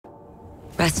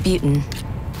Rasputin,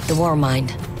 the War Mind.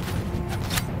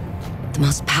 The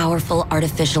most powerful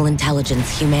artificial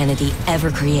intelligence humanity ever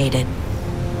created.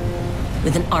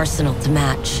 With an arsenal to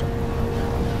match.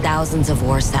 Thousands of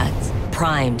war sets,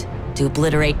 primed to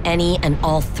obliterate any and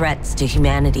all threats to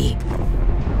humanity.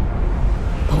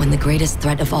 But when the greatest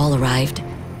threat of all arrived,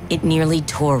 it nearly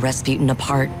tore Rasputin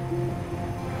apart.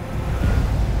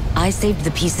 I saved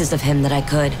the pieces of him that I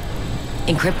could,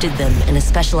 encrypted them in a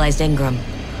specialized engram.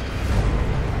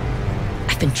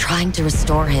 I've been trying to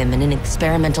restore him in an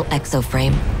experimental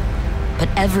exoframe, but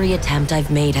every attempt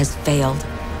I've made has failed.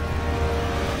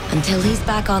 Until he's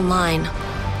back online,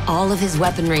 all of his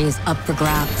weaponry is up for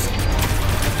grabs.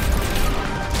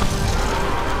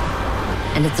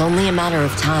 And it's only a matter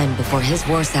of time before his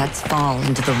warsats fall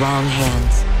into the wrong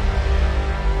hands.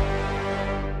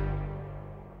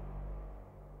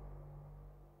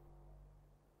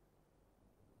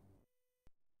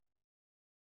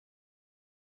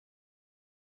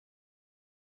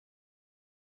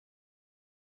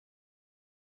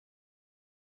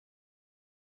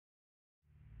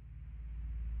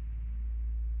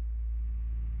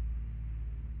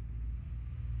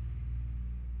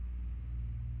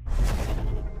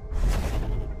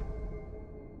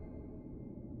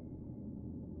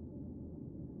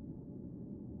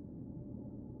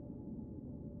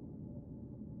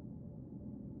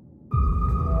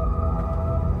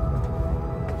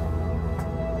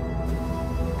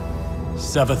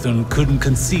 Savathun couldn't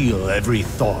conceal every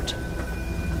thought.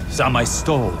 Some I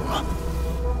stole.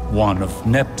 One of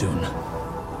Neptune.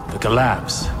 The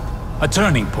collapse. A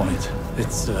turning point.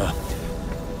 It's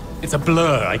a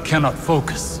blur. I cannot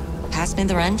focus. Pass me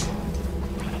the wrench?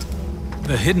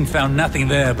 The Hidden found nothing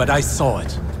there, but I saw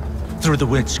it. Through the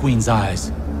Witch Queen's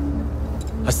eyes.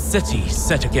 A city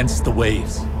set against the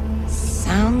waves.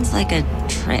 Sounds like a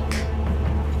trick.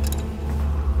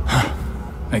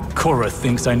 And Korra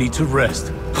thinks I need to rest.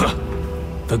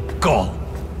 The gall.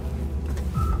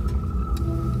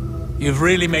 You've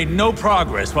really made no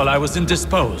progress while I was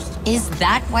indisposed. Is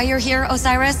that why you're here,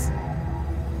 Osiris?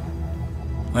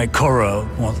 My Korra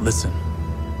won't listen.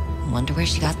 Wonder where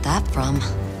she got that from.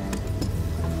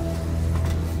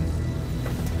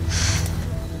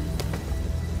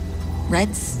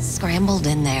 Red's scrambled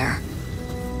in there.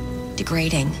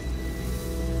 Degrading.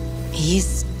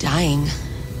 He's dying.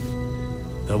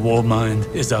 The War Mind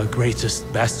is our greatest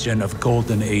bastion of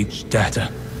Golden Age data.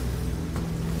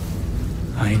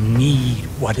 I need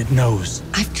what it knows.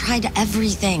 I've tried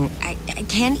everything. I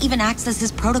can't even access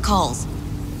his protocols.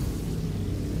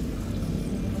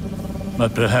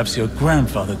 But perhaps your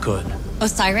grandfather could.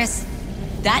 Osiris?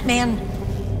 That man?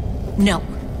 No.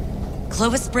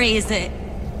 Clovis Bray is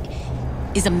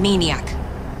a maniac.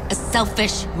 A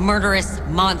selfish, murderous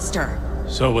monster.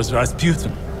 So was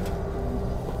Rasputin.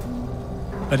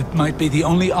 But it might be the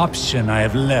only option I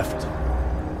have left.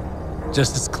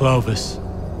 Just as Clovis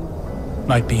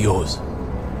might be yours.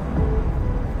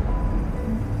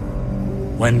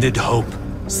 When did hope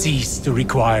cease to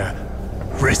require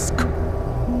risk?